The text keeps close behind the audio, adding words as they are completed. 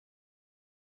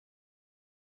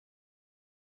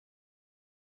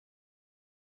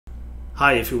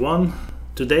Hi everyone,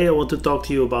 today I want to talk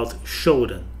to you about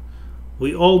Shodan.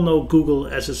 We all know Google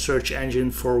as a search engine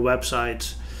for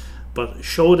websites, but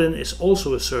Shodan is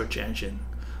also a search engine.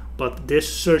 But this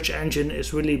search engine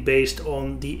is really based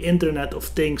on the Internet of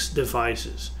Things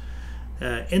devices.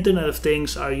 Internet of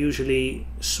Things are usually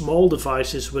small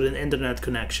devices with an internet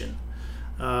connection.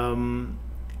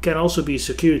 Can also be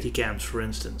security cams, for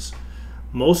instance.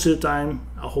 Most of the time,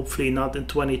 hopefully not in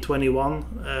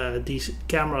 2021, these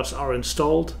cameras are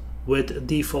installed with a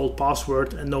default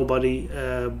password and nobody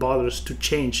bothers to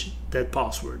change that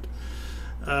password.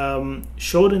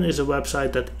 Shodan is a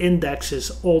website that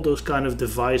indexes all those kind of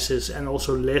devices and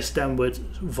also lists them with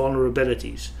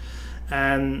vulnerabilities,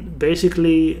 and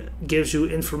basically gives you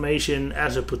information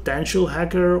as a potential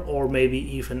hacker or maybe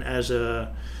even as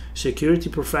a security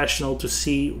professional to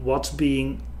see what's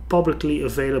being publicly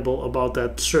available about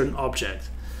that certain object.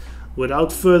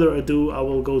 Without further ado, I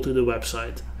will go to the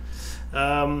website.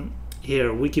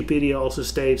 Here, Wikipedia also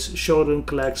states Shodan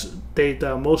collects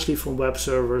data mostly from web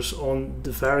servers on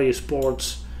the various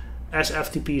ports as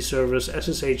FTP servers,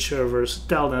 SSH servers,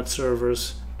 Telnet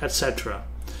servers, etc.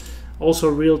 Also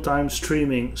real-time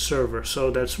streaming servers,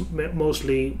 so that's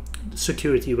mostly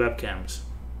security webcams.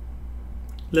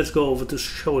 Let's go over to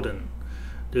Shodan,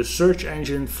 the search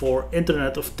engine for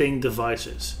Internet of Things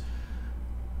devices.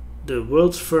 The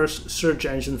world's first search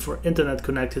engine for internet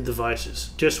connected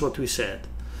devices, just what we said.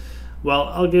 Well,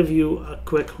 I'll give you a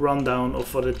quick rundown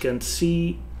of what it can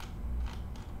see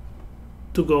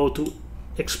to go to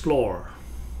Explore.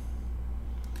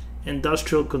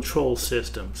 Industrial control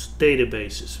systems,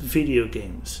 databases, video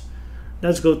games.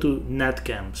 Let's go to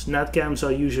netcams. Netcams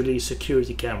are usually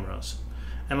security cameras.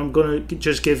 And I'm gonna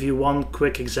just give you one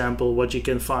quick example what you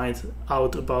can find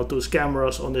out about those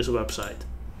cameras on this website.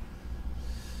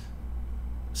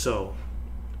 So,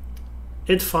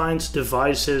 it finds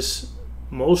devices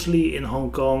mostly in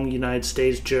Hong Kong, United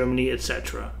States, Germany,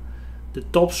 etc. The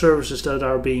top services that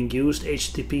are being used,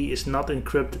 HTTP is not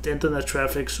encrypted internet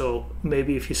traffic, so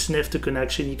maybe if you sniff the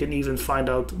connection you can even find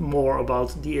out more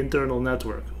about the internal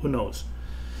network, who knows.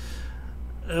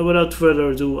 Without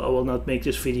further ado, I will not make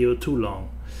this video too long.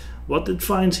 What it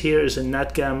finds here is a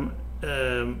netcam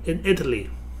in Italy.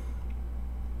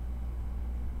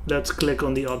 Let's click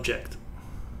on the object.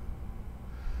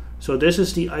 So this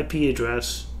is the IP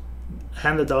address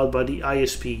handed out by the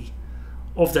ISP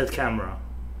of that camera.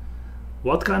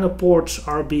 What kind of ports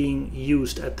are being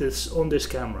used on this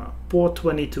camera? Port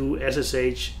 22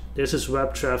 SSH, this is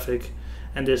web traffic,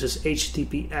 and this is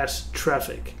HTTPS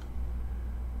traffic.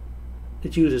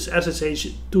 It uses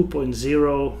SSH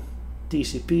 2.0,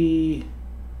 TCP,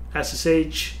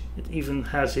 SSH, it even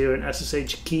has here an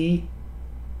SSH key.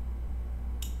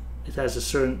 It has a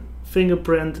certain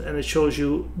fingerprint and it shows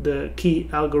you the key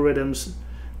algorithms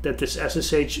that this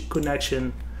SSH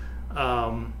connection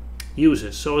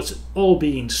uses. So it's all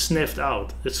being sniffed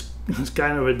out. It's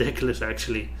kind of ridiculous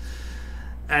actually.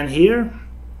 And here,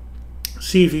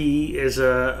 CVE is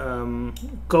a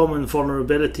common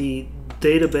vulnerability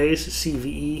database,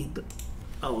 CVE.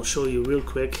 I will show you real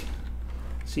quick.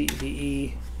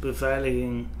 CVE,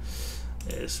 beveiliging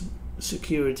is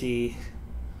security.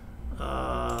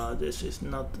 This is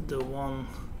not the one.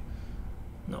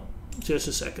 No, just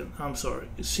a second. I'm sorry.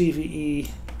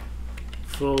 CVE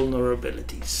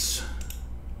vulnerabilities.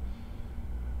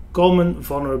 Common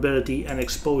vulnerability and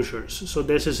exposures. So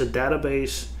this is a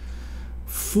database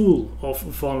full of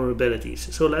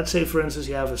vulnerabilities. So let's say for instance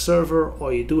you have a server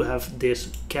or you do have this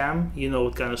cam, you know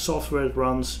what kind of software it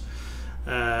runs,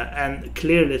 and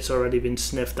clearly it's already been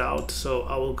sniffed out. So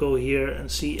I will go here and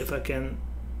see if I can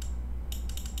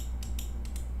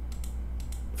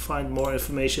find more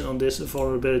information on this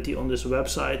vulnerability on this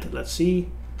website. Let's see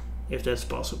if that's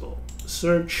possible.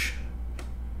 Search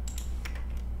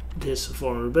this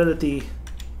vulnerability,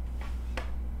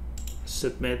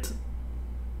 submit,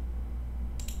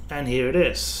 and here it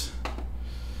is.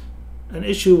 An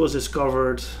issue was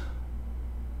discovered.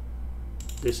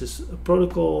 This is a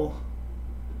protocol,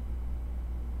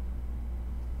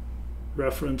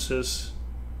 references,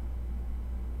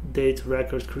 date,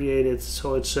 record created.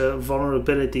 So it's a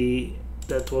vulnerability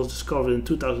that was discovered in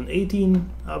 2018,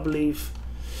 I believe.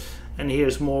 And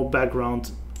here's more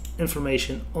background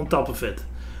information on top of it.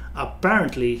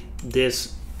 Apparently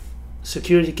this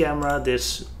security camera,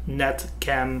 this net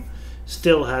cam,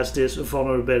 still has this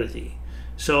vulnerability.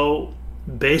 So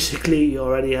basically you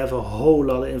already have a whole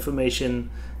lot of information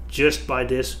just by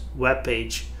this web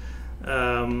page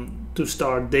to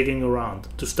start digging around,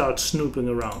 to start snooping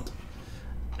around.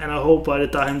 And I hope by the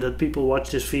time that people watch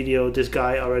this video, this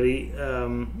guy already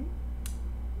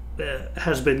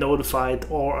has been notified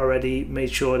or already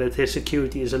made sure that his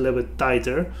security is a little bit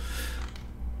tighter.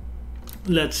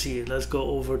 Let's see, let's go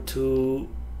over to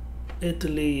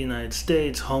Italy, United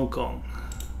States, Hong Kong.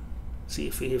 See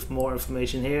if we have more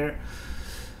information here.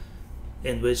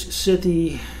 In which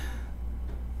city.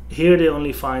 Here they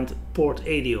only find port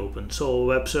 80 open, so a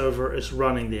web server is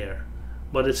running there,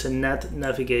 but it's a net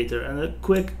navigator, and a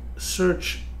quick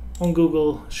search on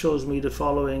Google shows me the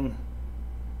following.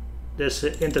 There's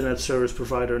an internet service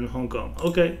provider in Hong Kong.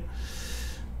 Okay,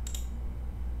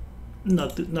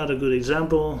 not a good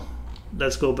example.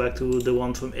 Let's go back to the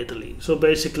one from Italy. So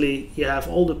basically you have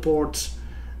all the ports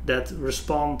that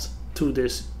respond to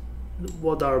this,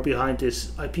 what are behind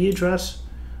this IP address,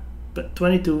 but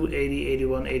 22, 80,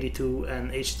 81, 82,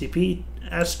 and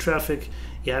HTTPS traffic.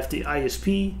 You have the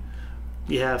ISP,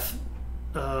 you have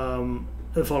a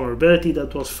vulnerability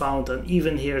that was found, and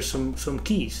even here some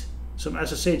keys, some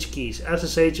SSH keys.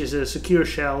 SSH is a secure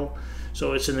shell,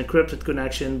 so it's an encrypted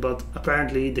connection, but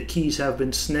apparently the keys have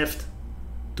been sniffed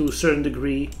to a certain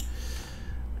degree.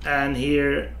 And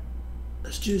here,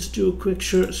 let's just do a quick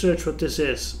search what this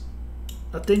is.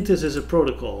 I think this is a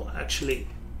protocol, actually.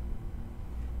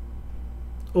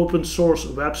 Open source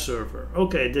web server.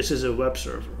 Okay, this is a web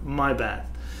server, my bad.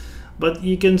 But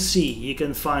you can see, you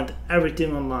can find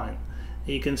everything online.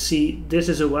 You can see this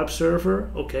is a web server,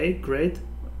 okay, great,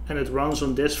 and it runs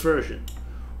on this version.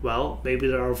 Well, maybe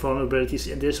there are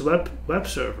vulnerabilities in this web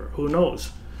server, who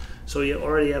knows? So you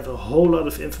already have a whole lot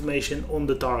of information on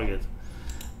the target.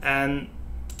 And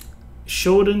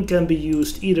Shodan can be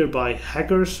used either by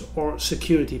hackers or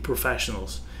security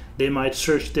professionals. They might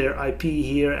search their IP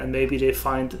here, and maybe they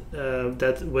find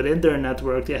that within their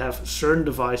network they have certain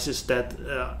devices that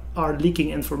are leaking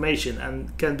information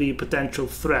and can be a potential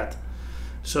threat.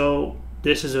 So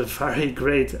this is a very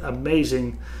great,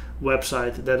 amazing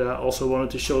website that I also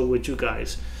wanted to show with you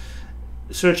guys.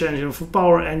 Search engine for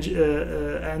power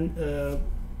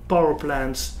power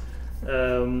plants,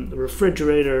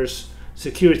 refrigerators,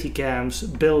 security cams,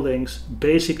 buildings,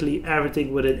 basically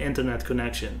everything with an internet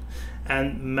connection.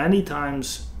 And many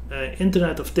times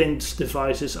Internet of Things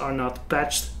devices are not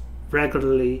patched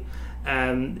regularly,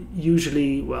 and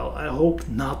usually, well, I hope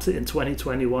not in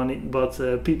 2021,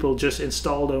 but people just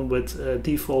install them with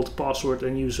default password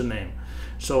and username.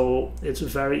 So it's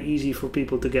very easy for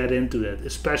people to get into it,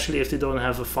 especially if they don't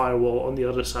have a firewall on the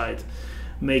other side,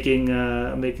 making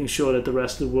sure that the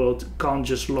rest of the world can't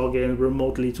just log in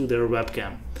remotely to their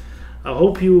webcam. I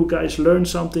hope you guys learned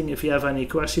something. If you have any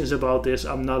questions about this,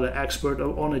 I'm not an expert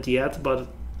on it yet, but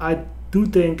I do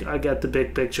think I get the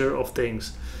big picture of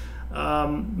things.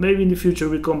 Maybe in the future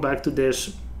we come back to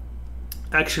this.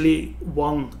 Actually,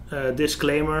 one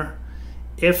disclaimer: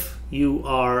 if you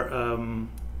are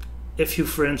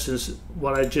for instance,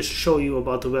 what I just show you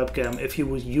about the webcam, if you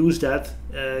would use that,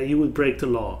 you would break the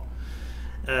law.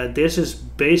 This is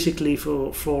basically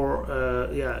for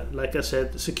yeah, like I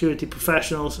said, security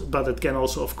professionals, but it can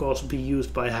also, of course, be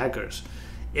used by hackers.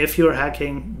 If you're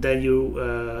hacking, then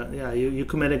you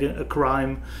committing a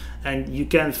crime, and you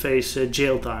can face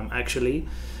jail time. Actually,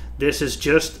 this is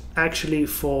just actually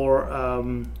for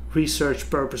research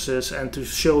purposes and to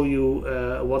show you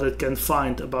what it can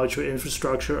find about your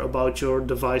infrastructure, about your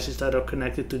devices that are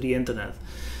connected to the internet,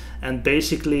 and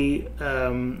basically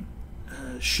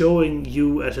showing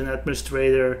you as an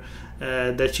administrator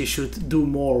that you should do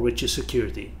more with your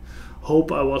security.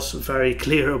 Hope I was very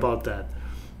clear about that.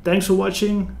 Thanks for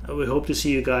watching, and we hope to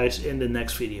see you guys in the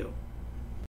next video.